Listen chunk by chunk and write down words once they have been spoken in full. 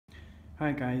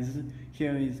Hi guys,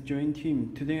 here is Join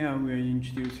Team. Today I will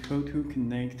introduce how to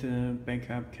connect a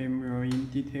backup camera in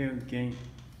detail again.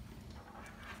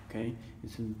 Okay,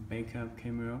 it's a backup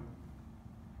camera.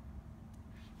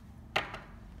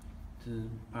 The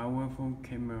powerful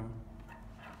camera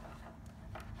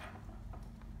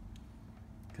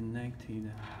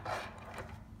connected.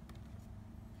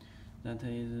 That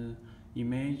is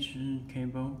image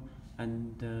cable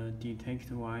and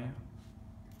detect wire.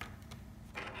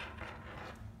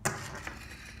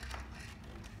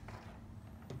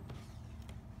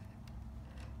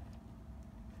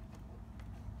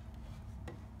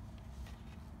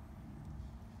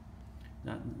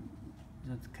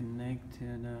 That's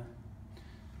connected.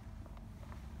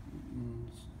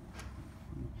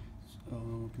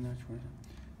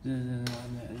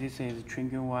 This is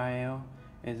trigger wire.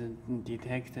 It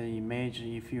detect the image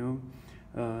if you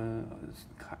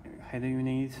head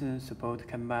unit support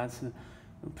CANBUS.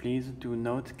 Please do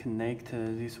not connect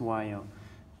this wire.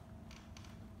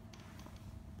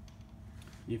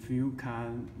 If you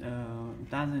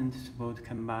doesn't support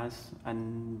CANBUS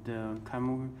and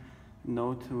come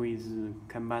not with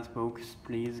CANBUS box,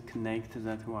 please connect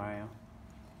that wire.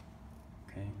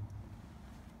 Okay.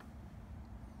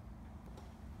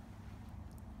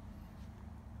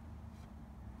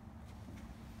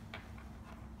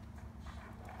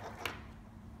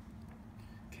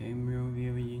 Camera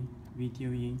view in,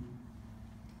 video in.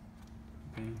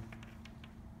 Okay.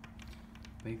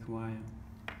 Back wire.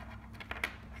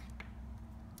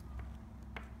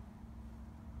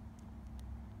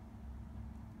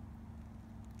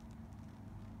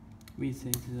 We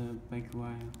set the back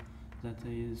wire, that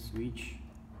is switch.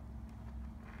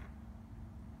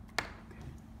 Okay.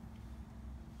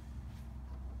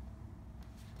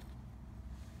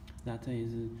 That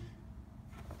is,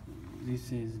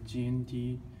 this is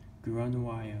GND ground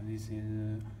wire. This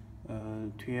is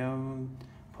 12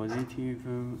 positive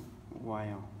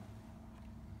wire.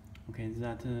 Okay,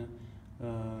 that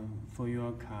for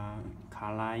your car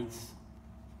lights.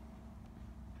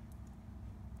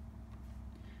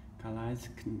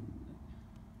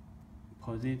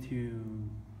 Positive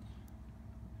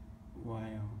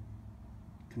wire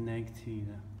connected,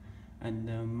 and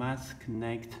must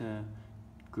connect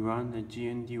ground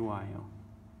GND wire.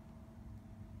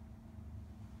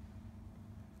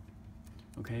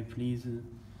 Okay, please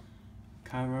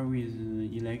cover with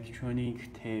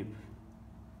electronic tape.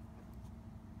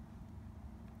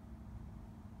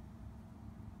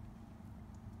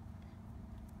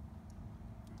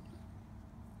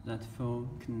 That will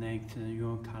connect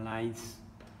your car lights.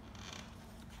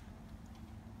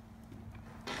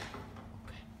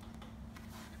 Okay.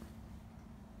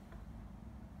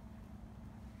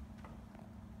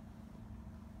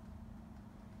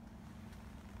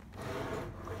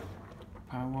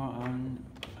 Power on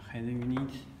head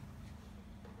unit.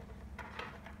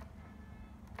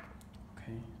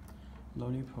 Okay,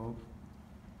 lollipop.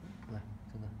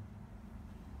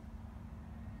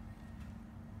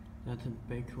 That's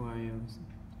back wires.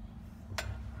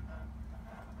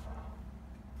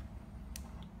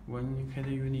 When head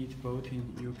unit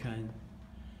button, you can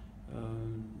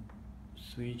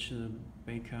switch the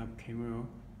backup camera.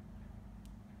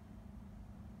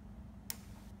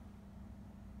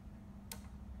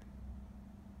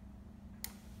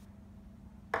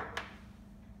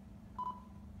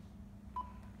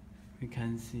 We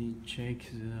can check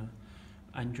the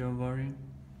Android version.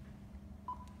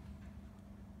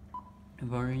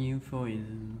 Version info is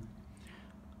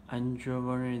Android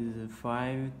version is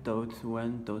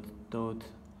 5.1.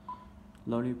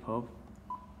 Lollipop.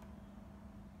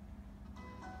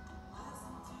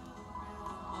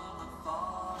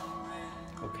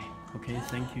 Okay,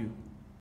 thank you.